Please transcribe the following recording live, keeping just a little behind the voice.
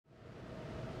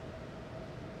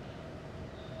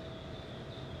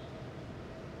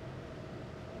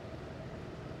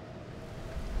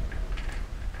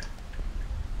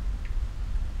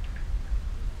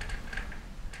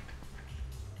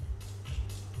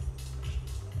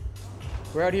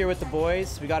We're out here with the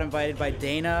boys. We got invited by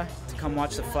Dana to come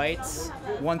watch the fights.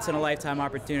 Once in a lifetime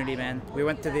opportunity, man. We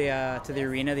went to the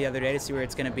arena the other day to see where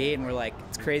it's gonna be, and we're like,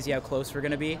 it's crazy how close we're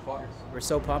gonna be. We're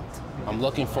so pumped. I'm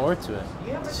looking forward to it.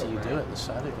 To see you do it this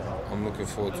Saturday. I'm looking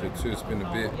forward to it too. It's been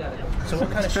a bit. So what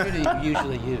kind of shoe do you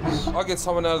usually use? I get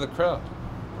someone out of the crowd.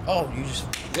 Oh, you just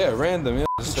random. Yeah,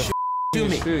 just a shoe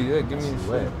me. shoe. Yeah, give me a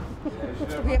shoe.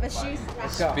 Do we have a shoe?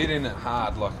 Spit in it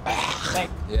hard, like.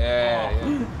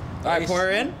 Yeah. All right, pour her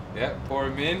in. Yeah, pour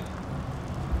him in.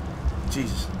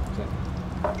 Jesus.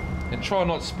 And try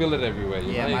not to spill it everywhere.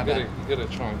 You Yeah, know, my you gotta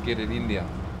try and get it in there.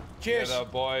 Cheers. Yeah,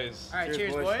 boys. All right,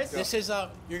 cheers, boys. This is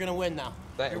you're gonna win now.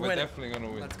 We're definitely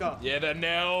gonna win. Let's go. Yeah, the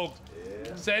nail.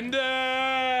 Yeah. Send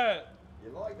it.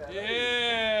 You like that?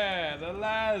 Yeah, the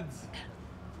lads.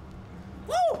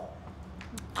 Woo!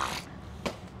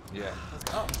 Yeah.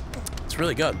 Let's go. It's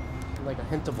really good. Like a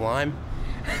hint of lime.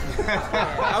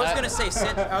 I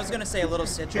was gonna say a little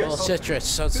citrus. A little citrus.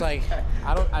 So it's like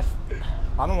I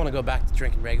don't want to go back to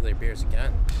drinking regular beers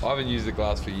again. I haven't used the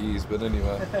glass for years, but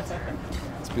anyway,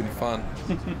 it's been fun.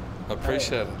 I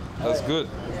appreciate it. That's good.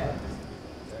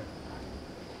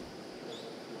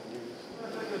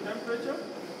 Temperature.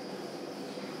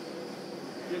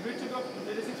 You're good to go.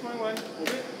 86.1.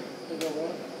 Okay.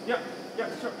 Yeah,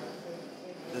 sure.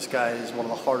 This guy is one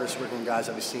of the hardest working guys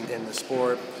that we've seen in the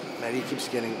sport. Man, he keeps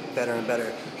getting better and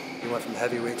better. He went from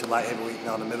heavyweight to light heavyweight,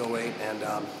 now to middleweight, and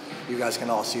you guys can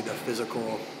all see the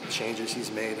physical changes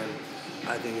he's made. And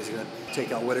I think he's going to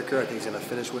take out Whitaker. I think he's going to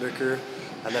finish Whitaker,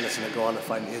 and then it's going to go on to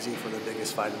fight Izzy for the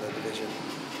biggest fight in the division.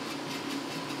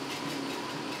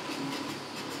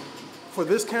 For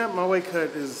this camp, my weight cut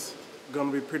is going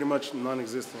to be pretty much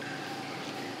non-existent.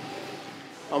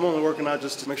 I'm only working out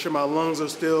just to make sure my lungs are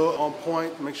still on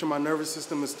point, make sure my nervous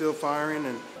system is still firing,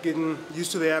 and getting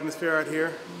used to the atmosphere out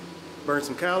here. Burn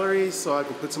some calories so I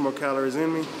can put some more calories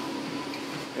in me,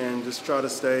 and just try to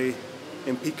stay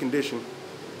in peak condition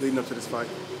leading up to this fight.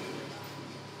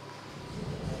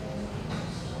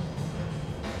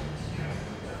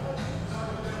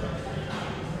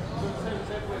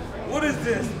 What is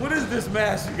this? What is this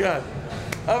mask you got?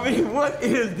 I mean, what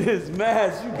is this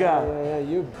mask you got? Yeah,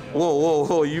 you.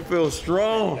 Whoa, you feel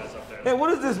strong. Hey,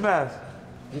 what is this mask?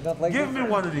 You don't like Give me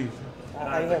one of these.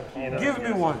 I have. Give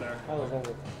me one. I will have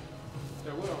it.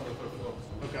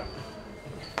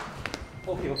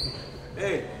 Okay.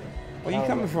 Hey, where you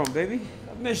coming from, baby?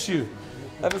 I miss you.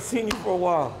 Haven't seen you for a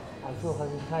while. I feel how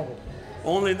you tired.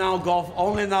 Only now golf.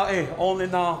 Only now, hey, only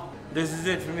now. This is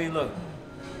it for me, look.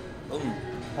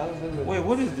 Wait,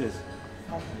 what is this?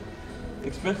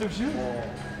 Expensive shoes?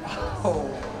 Oh.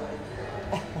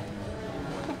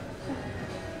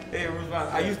 Hey,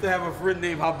 Rusman, I used to have a friend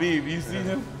named Habib. You see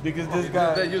him? Because this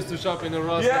guy. They used to shop in the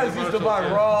Ross. Yes, used to buy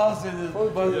Ross and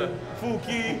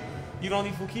Fuki. You don't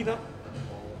need Fuki now?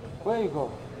 Where you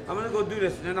go? I'm gonna go do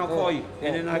this, and then I'll call you,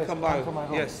 and then I come by. Come to my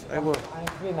room. Yes, I will. I'm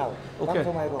free now. Okay. Come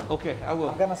to my room. Okay, I will.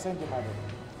 I'm gonna send you my room.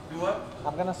 Do what?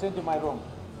 I'm gonna send you my room.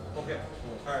 Okay.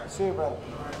 All right. See you, brother.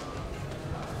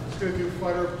 Just gonna do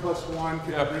fighter plus one,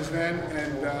 then,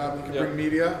 and you can bring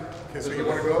media. Okay, so you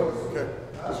want to go? Okay.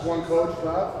 Just one coach,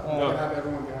 Bob. I'm gonna have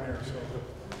everyone down here.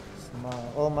 So.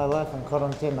 All my life in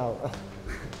quarantine now.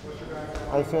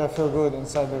 I feel good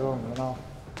inside the room, you know.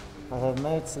 I have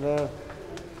mates there.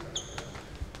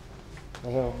 I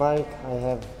have a bike. I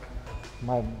have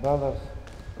my brother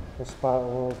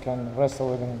who can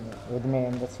wrestle with me,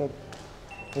 and that's it.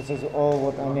 This is all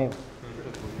what I need.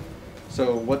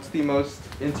 So what's the most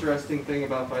interesting thing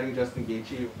about fighting Justin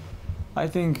Gaethje? I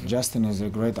think Justin is a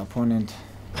great opponent.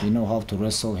 He know how to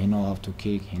wrestle, he know how to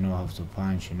kick, he know how to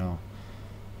punch, you know.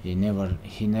 He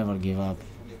never give up.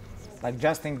 Like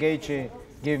Justin Gaethje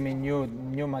give me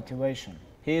new motivation.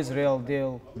 He is real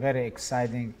deal, very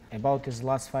exciting. About his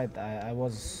last fight, I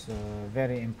was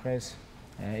very impressed.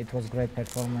 It was great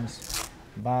performance.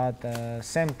 But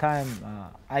same time,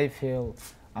 I feel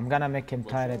I'm gonna make him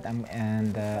tired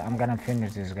and I'm gonna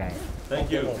finish this guy.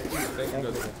 Thank you. Thank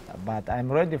you. But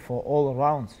I'm ready for all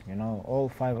rounds, you know, all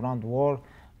 5-round war.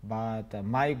 But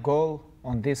my goal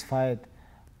on this fight,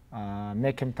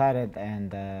 make him tired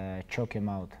and choke him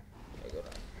out.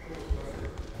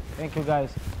 Thank you,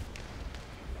 guys.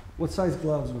 What size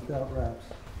gloves without wraps?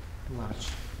 Large.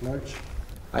 Large?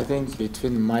 I think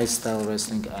between my style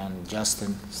wrestling and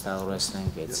Justin style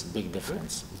wrestling, it's a big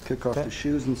difference. Kick off the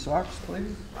shoes and socks,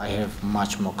 please. I have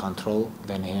much more control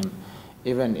than him.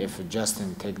 Even if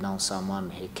Justin take down someone,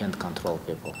 he can't control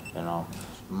people, you know.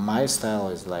 My style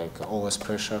is like always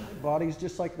pressure. Body's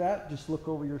just like that, just look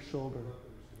over your shoulder.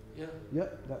 Yeah.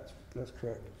 Yep, that's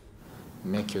correct.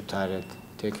 Make you tired,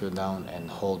 take you down and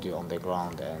hold you on the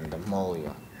ground and maul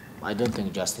you. I don't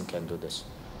think Justin can do this.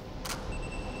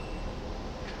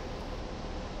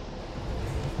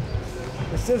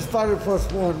 It says fighter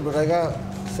 +1, but I got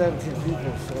 17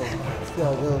 people, so let's see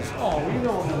how it goes. Oh, we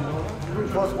know him. You're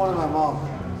 +1 of my mom.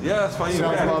 Yeah, that's fine. You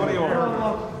Sounds lovely.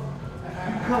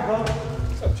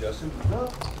 What's up, Justin?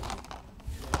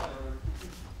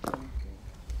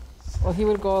 Well, he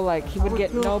would go like, he would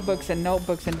get notebooks and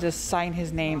notebooks and just sign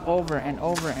his name over and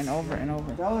over and over and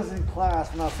over. That was in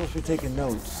class when I was supposed to be taking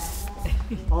notes.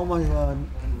 All my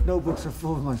notebooks are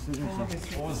full of my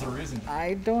signatures. What was the reason?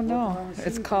 I don't know.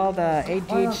 It's called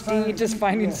ADHD, just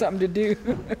finding something to do.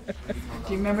 Do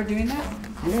you remember doing that?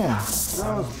 Yeah.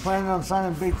 I was planning on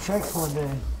signing big checks one day.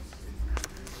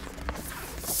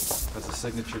 Has the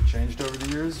signature changed over the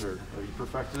years, or have you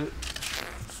perfected it?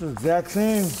 It's the exact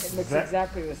same. It looks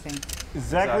exactly the same.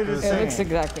 Exactly the same. It looks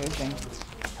exactly the same.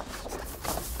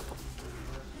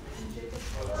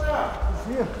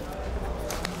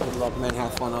 Good luck, man.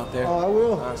 Have fun out there. Oh, I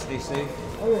will. Stay safe.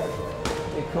 Oh, yeah.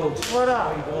 Hey, Coach. What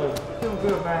up? How you doing? Doing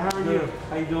good, man. How are you?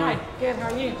 How you doing? Hi, good, how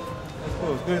are you?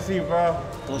 Cool. It's good to see you, bro.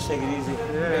 Don't shake it easy.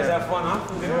 Yeah. You guys have fun, huh?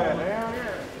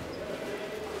 Yeah.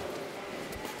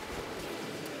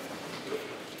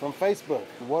 From Facebook,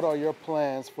 what are your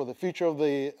plans for the future of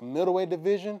the middleweight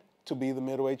division to be the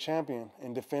middleweight champion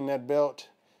and defend that belt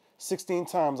 16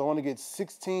 times? I want to get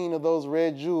 16 of those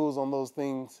red jewels on those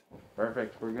things.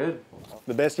 Perfect. We're good.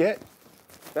 The best yet?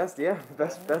 Best, yeah.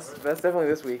 Best definitely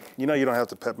this week. You know you don't have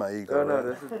to pet my ego, No, right?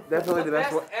 this is definitely the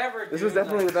best one. This was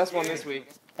definitely the best one this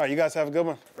week. All right, you guys have a good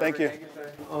one. Thank you.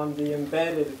 On the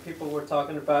embedded, people were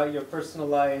talking about your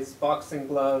personalized boxing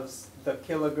gloves. The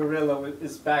Killer Gorilla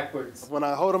is backwards. When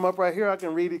I hold them up right here, I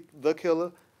can read it, the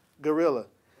Killer Gorilla.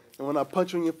 And when I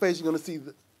punch you in your face, you're going to see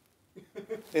the...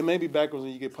 It may be backwards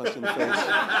when you get punched in the face.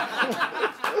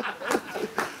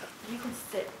 You can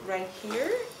sit right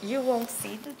here. You won't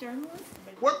see the journalist.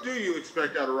 What do you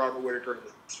expect out of Robert Whittaker in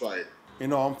this fight? You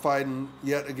know, I'm fighting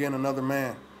yet again another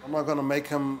man. I'm not going to make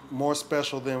him more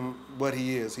special than what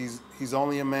he is. He's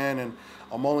only a man, and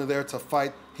I'm only there to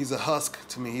fight. He's a husk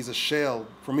to me. He's a shell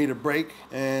for me to break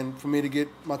and for me to get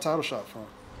my title shot from.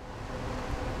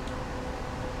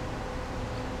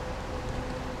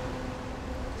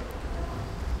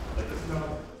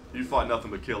 You fought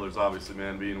nothing but killers, obviously,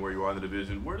 man, being where you are in the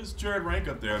division. Where does Jared rank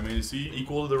up there? I mean, is he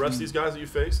equal to the rest of these guys that you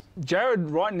faced? Jared,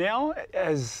 right now,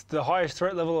 has the highest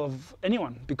threat level of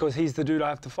anyone because he's the dude I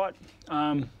have to fight.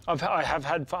 I have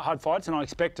had hard fights, and I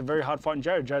expect a very hard fight in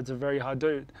Jared. Jared's a very hard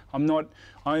dude. I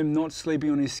am not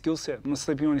sleeping on his skill set. I'm not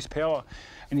sleeping on his power,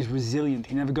 and he's resilient.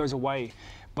 He never goes away.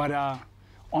 But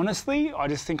honestly, I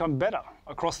just think I'm better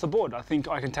across the board. I think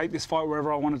I can take this fight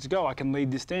wherever I want it to go. I can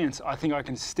lead this dance. I think I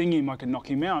can sting him. I can knock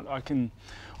him out.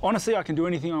 Honestly, I can do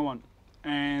anything I want.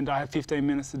 And I have 15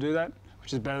 minutes to do that,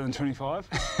 which is better than 25.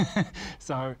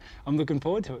 So I'm looking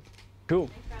forward to it. Cool.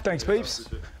 Thanks, peeps.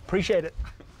 Appreciate it.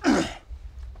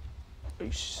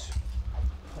 Peace.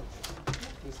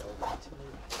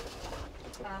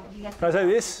 Can I say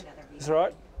this? Is it all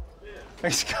right?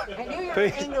 Thanks, guys. I knew you were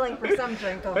angling for some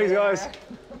drink over Thanks, there. guys.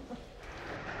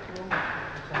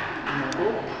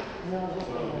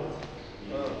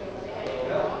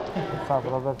 What's up,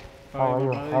 Robert? How are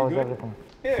you? How is everything?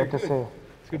 Yeah, good to see you.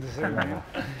 It's good to see you, man.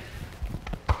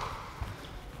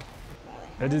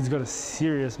 That dude's got a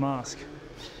serious mask.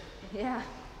 Yeah.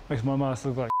 Makes my mask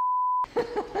look like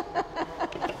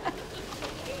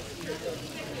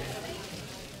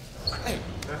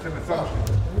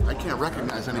I can't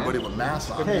recognize anybody with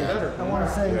masks on. Hey, I want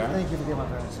to say thank you for getting my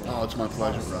parents. Oh, it's my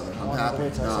pleasure, brother. I'm On the happy.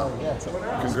 pitch, I saw you.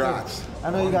 Yeah. Congrats. I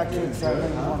know you got kids, so I know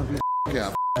you want to be.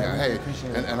 Yeah, yeah. Hey,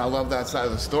 and I love that side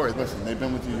of the story. Listen, they've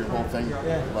been with you your whole thing.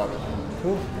 Yeah. Love it.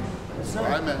 Cool. All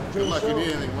right, man. Good luck. You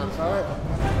need anything, let us know. All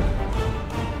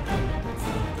right.